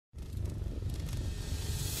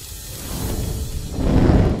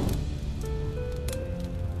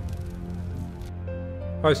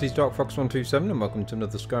Hi, this is DarkFox127 and welcome to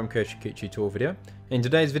another Scrum-Kichi tutorial video. In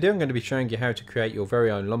today's video I'm going to be showing you how to create your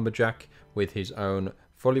very own lumberjack with his own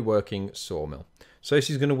fully working sawmill. So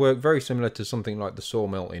this is going to work very similar to something like the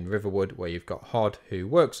sawmill in Riverwood, where you've got Hod who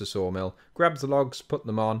works the sawmill, grabs the logs, put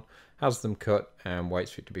them on, has them cut and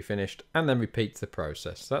waits for it to be finished, and then repeats the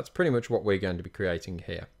process. That's pretty much what we're going to be creating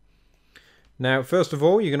here. Now, first of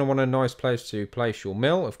all, you're going to want a nice place to place your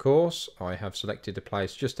mill, of course. I have selected a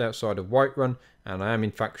place just outside of Whiterun, and I am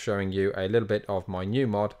in fact showing you a little bit of my new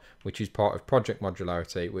mod, which is part of Project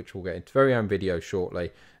Modularity, which we'll get into very own video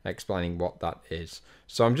shortly, explaining what that is.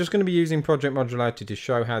 So I'm just going to be using Project Modularity to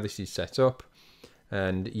show how this is set up,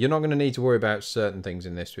 and you're not going to need to worry about certain things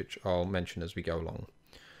in this, which I'll mention as we go along.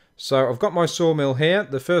 So I've got my sawmill here.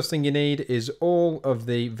 The first thing you need is all of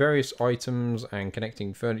the various items and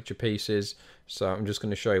connecting furniture pieces. So I'm just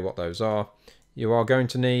going to show you what those are. You are going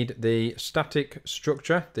to need the static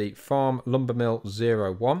structure, the Farm Lumber Mill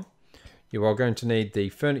 01. You are going to need the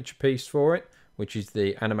furniture piece for it, which is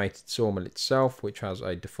the animated sawmill itself, which has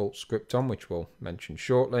a default script on, which we'll mention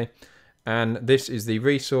shortly. And this is the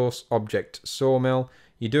resource object sawmill.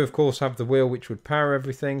 You do of course have the wheel which would power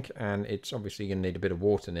everything, and it's obviously going to need a bit of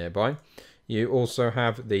water nearby. You also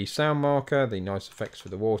have the sound marker, the nice effects for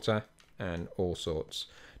the water, and all sorts.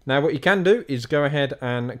 Now what you can do is go ahead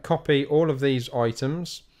and copy all of these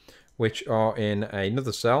items which are in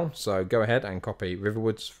another cell. So go ahead and copy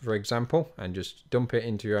Riverwoods, for example, and just dump it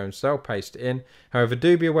into your own cell, paste it in. However,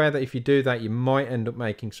 do be aware that if you do that, you might end up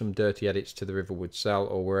making some dirty edits to the Riverwood cell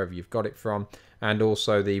or wherever you've got it from. And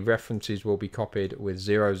also the references will be copied with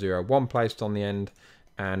 001 placed on the end.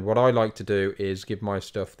 And what I like to do is give my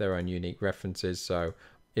stuff their own unique references. So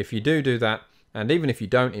if you do that, and even if you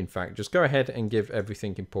don't, in fact, just go ahead and give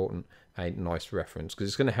everything important a nice reference, because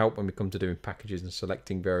it's going to help when we come to doing packages and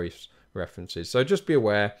selecting various references. So just be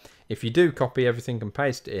aware, if you do copy everything and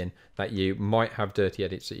paste it in, that you might have dirty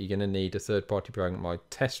edits that you're going to need a third-party program like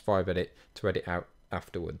Test5 Edit to edit out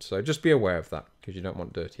afterwards. So just be aware of that, because you don't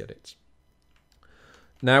want dirty edits.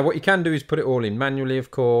 Now what you can do is put it all in manually,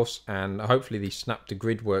 of course, and hopefully the snap to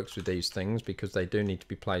grid works with these things, because they do need to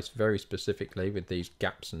be placed very specifically with these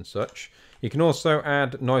gaps and such. You can also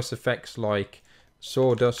add nice effects like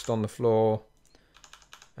sawdust on the floor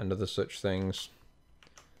and other such things,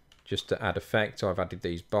 just to add effect. I've added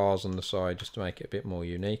these bars on the side just to make it a bit more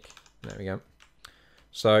unique. There we go.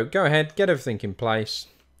 So go ahead, get everything in place,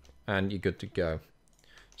 and you're good to go.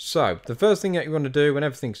 So the first thing that you want to do when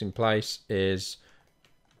everything's in place is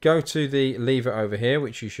go to the lever over here,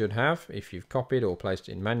 which you should have. If you've copied or placed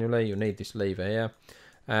it in manually, you'll need this lever here.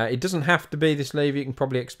 It doesn't have to be this lever. You can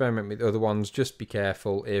probably experiment with other ones. Just be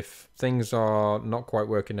careful if things are not quite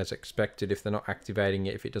working as expected, if they're not activating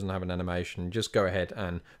it, if it doesn't have an animation, just go ahead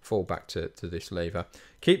and fall back to this lever.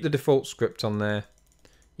 Keep the default script on there.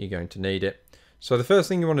 You're going to need it. So the first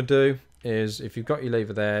thing you want to do is, if you've got your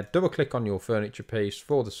lever there, double click on your furniture piece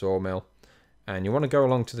for the sawmill, and you want to go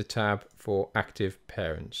along to the tab for active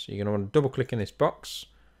parents. You're going to want to double click in this box,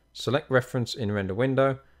 select reference in render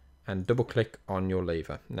window, and double click on your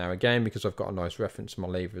lever. Now again, because I've got a nice reference to my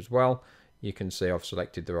lever as well, you can see I've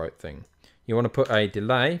selected the right thing. You want to put a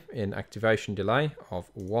delay in activation delay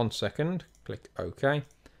of 1 second. Click OK.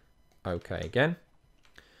 OK again.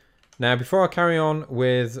 Now before I carry on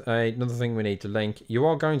with another thing we need to link, you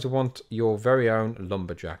are going to want your very own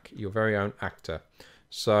lumberjack, your very own actor.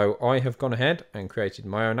 So I have gone ahead and created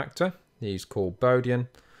my own actor. He's called Bodian.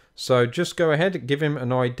 So just go ahead, give him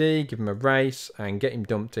an ID, give him a race, and get him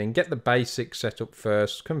dumped in. Get the basics set up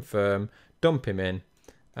first, confirm, dump him in,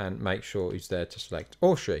 and make sure he's there to select.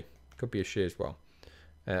 Or she. Could be a she as well.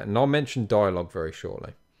 And I'll mention dialogue very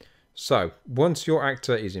shortly. So once your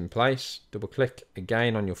actor is in place, double click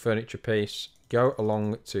again on your furniture piece, go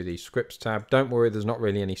along to the scripts tab. Don't worry, there's not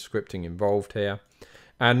really any scripting involved here.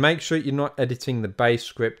 And make sure you're not editing the base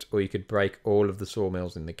script, or you could break all of the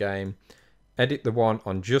sawmills in the game. Edit the one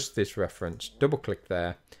on just this reference, double click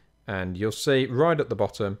there, and you'll see right at the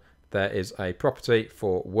bottom there is a property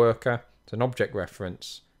for worker. It's an object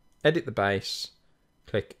reference. Edit the base,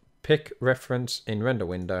 click pick reference in render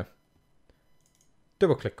window,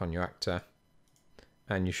 double click on your actor,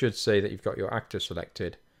 and you should see that you've got your actor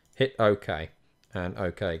selected. Hit OK and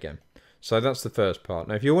OK again. So that's the first part.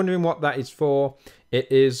 Now if you're wondering what that is for,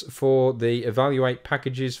 it is for the evaluate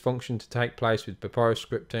packages function to take place with Papyrus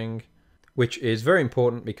scripting, which is very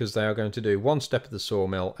important because they are going to do one step of the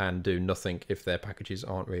sawmill and do nothing if their packages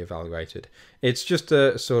aren't re-evaluated. It's just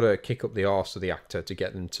to sort of kick up the arse of the actor to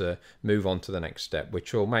get them to move on to the next step,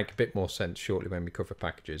 which will make a bit more sense shortly when we cover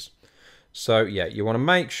packages. So yeah, you want to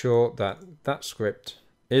make sure that that script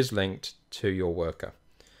is linked to your worker.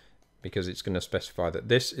 because it's going to specify that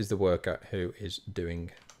this is the worker who is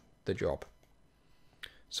doing the job.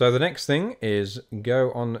 So the next thing is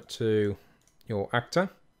go on to your actor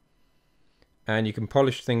and you can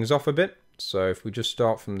polish things off a bit. So if we just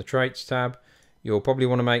start from the traits tab, you'll probably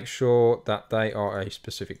want to make sure that they are a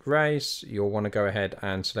specific race. You'll want to go ahead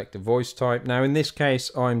and select a voice type. Now in this case,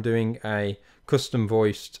 I'm doing a custom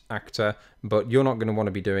voiced actor, but you're not going to want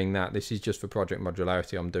to be doing that. This is just for project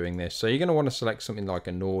modularity. I'm doing this. So you're going to want to select something like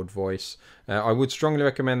a Nord voice. I would strongly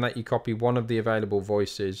recommend that you copy one of the available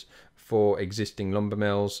voices for existing lumber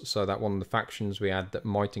mills, so that one of the factions we add that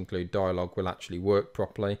might include dialogue will actually work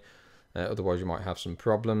properly. Otherwise you might have some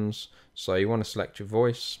problems. So you want to select your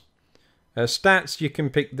voice. Stats, you can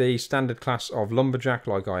pick the standard class of Lumberjack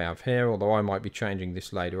like I have here, although I might be changing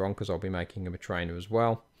this later on because I'll be making him a trainer as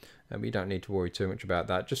well. But you don't need to worry too much about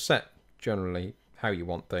that. Just set generally how you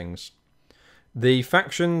want things. The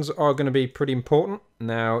factions are going to be pretty important.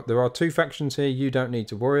 Now, there are two factions here you don't need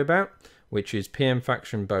to worry about, which is PM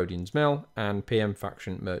faction Bodian's Mill and PM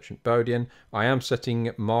faction Merchant Bodian. I am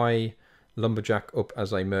setting my Lumberjack up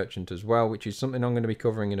as a merchant as well, which is something I'm going to be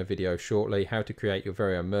covering in a video shortly, how to create your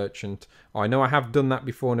very own merchant. I know I have done that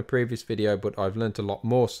before in a previous video, but I've learned a lot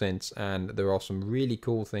more since, and there are some really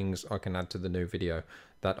cool things I can add to the new video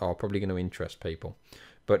that are probably going to interest people.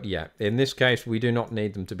 But yeah, in this case, we do not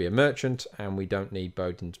need them to be a merchant, and we don't need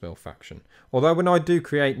Bodian's Mill faction. Although when I do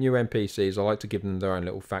create new NPCs, I like to give them their own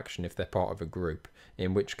little faction if they're part of a group,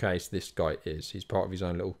 in which case this guy is. He's part of his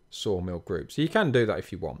own little sawmill group. So you can do that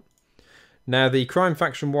if you want. Now, the Crime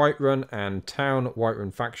Faction Whiterun and Town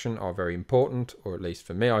Whiterun faction are very important, or at least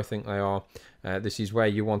for me, I think they are. This is where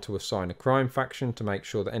you want to assign a crime faction to make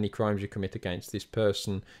sure that any crimes you commit against this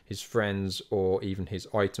person, his friends, or even his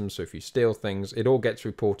items, so if you steal things, it all gets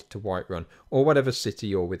reported to Whiterun, or whatever city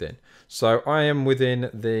you're within. So I am within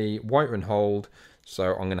the Whiterun hold,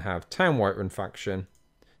 so I'm going to have Town Whiterun faction,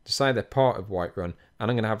 to say they're part of Whiterun, and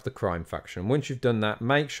I'm going to have the crime faction. Once you've done that,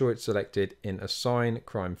 make sure it's selected in Assign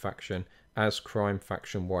Crime Faction as Crime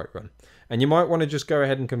Faction Whiterun. And you might want to just go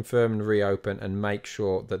ahead and confirm and reopen and make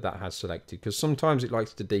sure that that has selected, because sometimes it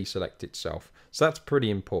likes to deselect itself. So that's pretty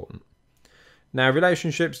important. Now,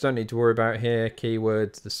 relationships, don't need to worry about here.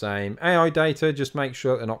 Keywords, the same. AI data, just make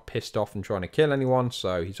sure they're not pissed off and trying to kill anyone.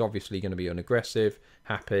 So he's obviously going to be unaggressive,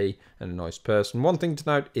 happy, and a nice person. One thing to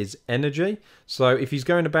note is energy. So if he's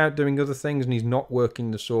going about doing other things and he's not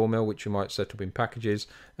working the sawmill, which you might set up in packages,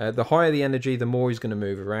 the higher the energy, the more he's going to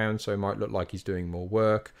move around. So it might look like he's doing more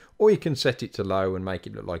work. Or you can set it to low and make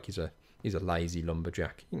it look like he's a lazy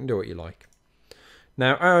lumberjack. You can do what you like.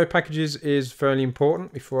 Now, AI packages is fairly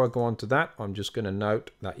important. Before I go on to that, I'm just going to note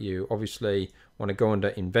that you obviously want to go under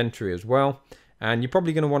inventory as well. And you're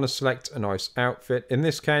probably going to want to select a nice outfit. In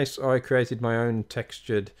this case, I created my own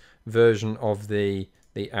textured version of the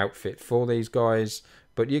outfit for these guys.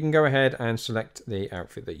 But you can go ahead and select the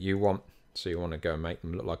outfit that you want. So you want to go and make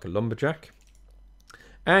them look like a lumberjack.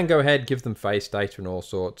 And go ahead, give them face data and all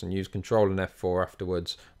sorts, and use Control and F4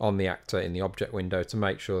 afterwards on the actor in the object window to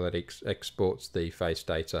make sure that it exports the face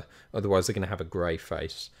data. Otherwise, they're going to have a grey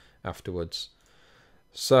face afterwards.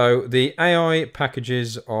 So the AI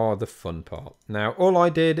packages are the fun part. Now, all I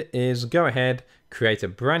did is go ahead, create a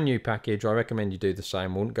brand new package. I recommend you do the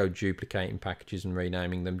same. I wouldn't go duplicating packages and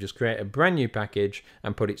renaming them. Just create a brand new package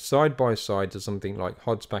and put it side by side to something like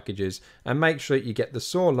HODS packages, and make sure you get the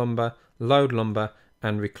saw lumber, load lumber,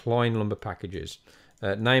 and recline lumber packages.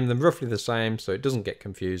 Name them roughly the same so it doesn't get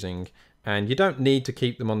confusing, and you don't need to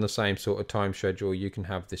keep them on the same sort of time schedule. You can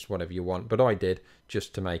have this whatever you want, but I did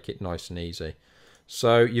just to make it nice and easy.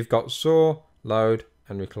 So you've got saw, load,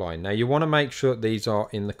 and recline. Now you want to make sure that these are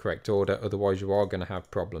in the correct order, otherwise you are going to have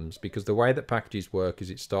problems, because the way that packages work is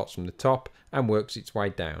it starts from the top and works its way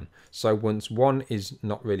down. So once one is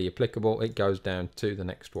not really applicable, it goes down to the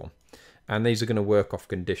next one. And these are going to work off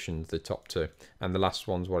conditions, the top two. And the last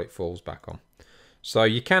one's what it falls back on. So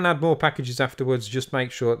you can add more packages afterwards. Just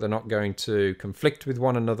make sure that they're not going to conflict with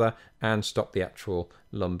one another and stop the actual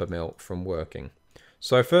lumber mill from working.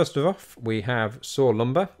 So first off, we have saw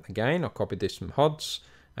lumber. Again, I copied this from HODS.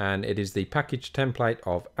 And it is the package template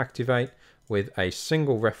of activate with a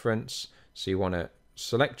single reference. So you want to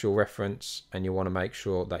select your reference and you want to make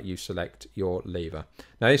sure that you select your lever.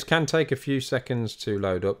 Now this can take a few seconds to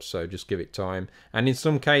load up, so just give it time. And in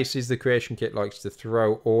some cases the creation kit likes to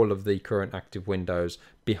throw all of the current active windows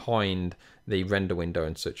behind the render window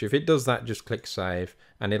and such. If it does that, just click save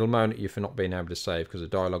and it'll moan at you for not being able to save because of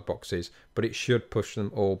dialog boxes, but it should push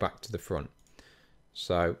them all back to the front.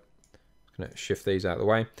 So I'm going to shift these out of the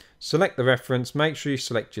way. Select the reference, make sure you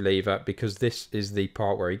select your lever, because this is the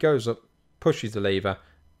part where he goes up, pushes the lever,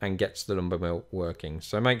 and gets the lumber mill working.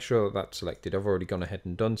 So make sure that that's selected. I've already gone ahead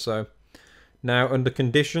and done so. Now under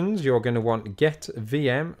conditions, you're going to want get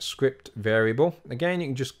VM script variable. Again, you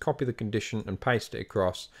can just copy the condition and paste it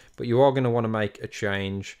across, but you are going to want to make a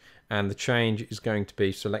change, and the change is going to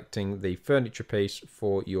be selecting the furniture piece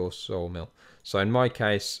for your sawmill. So in my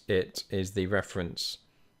case, it is the reference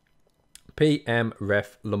PM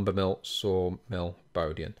ref lumbermill sawmill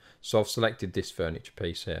Bodian. So I've selected this furniture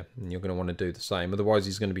piece here, and you're going to want to do the same. Otherwise,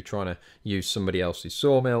 he's going to be trying to use somebody else's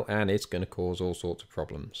sawmill, and it's going to cause all sorts of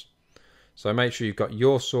problems. So make sure you've got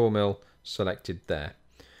your sawmill selected there.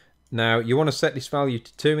 Now you want to set this value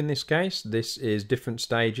to 2 in this case. This is different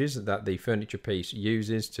stages that the furniture piece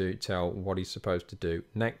uses to tell what he's supposed to do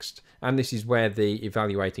next. And this is where the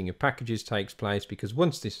evaluating of packages takes place, because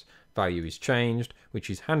once this value is changed, which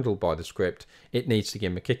is handled by the script, it needs to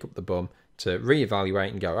give him a kick up the bum to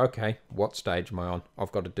re-evaluate and go, okay, what stage am I on?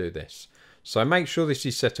 I've got to do this. So make sure this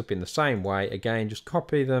is set up in the same way. Again, just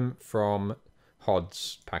copy them from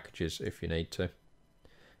HOD's packages if you need to.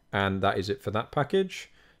 And that is it for that package.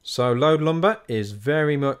 So load lumber is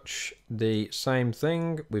very much the same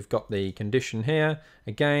thing. We've got the condition here.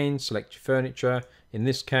 Again, select your furniture. In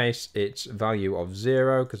this case, it's value of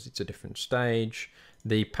 0 because it's a different stage.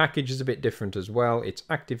 The package is a bit different as well. It's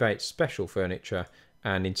activate special furniture,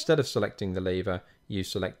 and instead of selecting the lever, you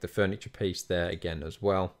select the furniture piece there again as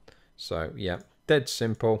well. So yeah, dead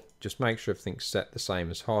simple. Just make sure everything's set the same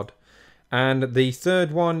as HOD. And the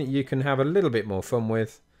third one you can have a little bit more fun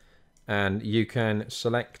with, and you can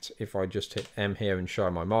select, if I just hit M here and show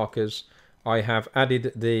my markers, I have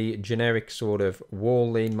added the generic sort of wall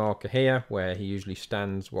lean marker here where he usually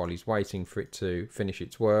stands while he's waiting for it to finish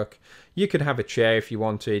its work. You could have a chair if you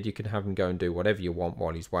wanted, you could have him go and do whatever you want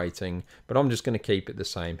while he's waiting, but I'm just going to keep it the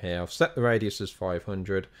same here. I've set the radius as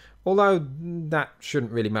 500, although that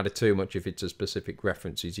shouldn't really matter too much if it's a specific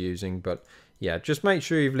reference he's using, but yeah, just make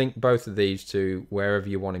sure you've linked both of these to wherever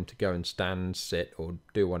you want him to go and stand, sit, or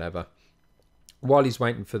do whatever, while he's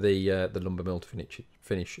waiting for the lumber mill to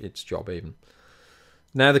finish its job even.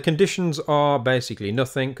 Now the conditions are basically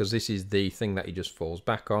nothing, because this is the thing that he just falls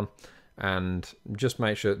back on, and just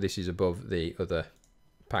make sure that this is above the other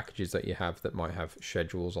packages that you have that might have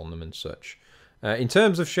schedules on them and such. In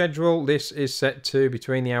terms of schedule, this is set to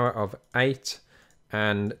between the hour of 8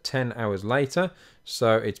 and 10 hours later,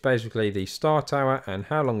 so it's basically the start hour and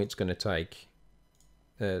how long it's going to take,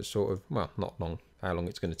 sort of, well, not long how long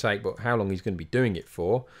it's going to take, but how long he's going to be doing it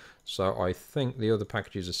for. So I think the other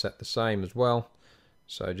packages are set the same as well,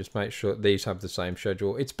 so just make sure these have the same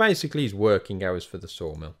schedule. It's basically his working hours for the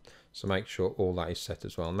sawmill, so make sure all that is set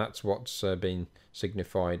as well, and that's what's been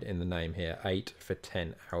signified in the name here, 8 for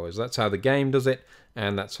 10 hours. That's how the game does it,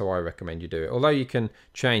 and that's how I recommend you do it, although you can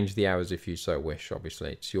change the hours if you so wish.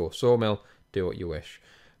 Obviously it's your sawmill, do what you wish.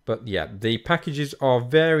 But yeah, the packages are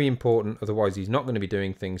very important, otherwise he's not going to be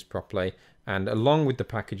doing things properly. And along with the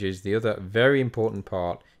packages, the other very important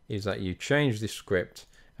part is that you change this script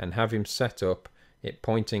and have him set up it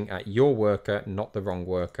pointing at your worker, not the wrong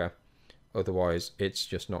worker. Otherwise it's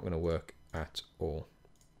just not going to work at all.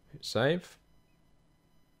 Hit save.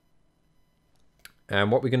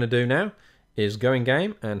 And what we're going to do now is go in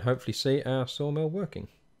game and hopefully see our sawmill working.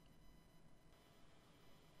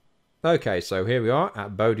 Okay, so here we are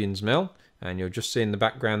at Bodian's mill, and you'll just see in the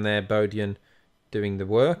background there Bodian doing the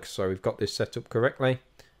work. So we've got this set up correctly,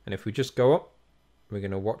 and if we just go up, we're going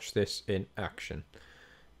to watch this in action.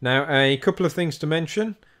 Now a couple of things to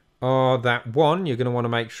mention are that, one, you're going to want to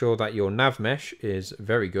make sure that your nav mesh is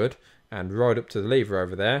very good and right up to the lever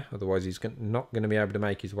over there, otherwise he's not going to be able to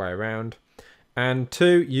make his way around. And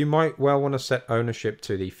two, you might well want to set ownership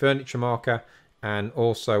to the furniture marker, and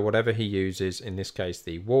also whatever he uses, in this case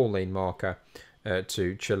the wall lean marker,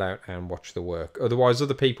 to chill out and watch the work. Otherwise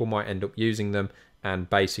other people might end up using them and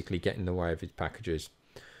basically get in the way of his packages.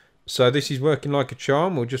 So this is working like a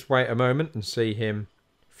charm. We'll just wait a moment and see him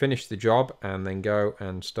finish the job and then go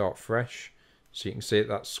and start fresh. So you can see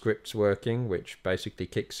that script's working, which basically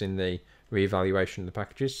kicks in the re-evaluation of the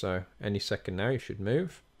packages. So any second now you should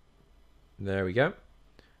move. There we go.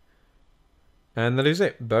 And that is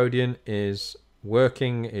it. Bodian is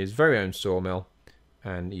working his very own sawmill,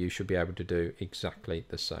 and you should be able to do exactly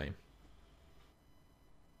the same.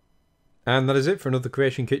 And that is it for another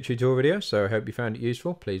Creation Kit tutorial video, so I hope you found it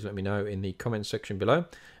useful. Please let me know in the comments section below.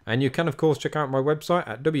 And you can of course check out my website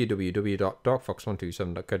at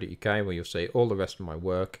www.darkfox127.co.uk, where you'll see all the rest of my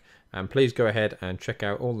work, and please go ahead and check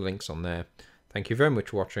out all the links on there. Thank you very much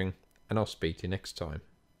for watching, and I'll speak to you next time.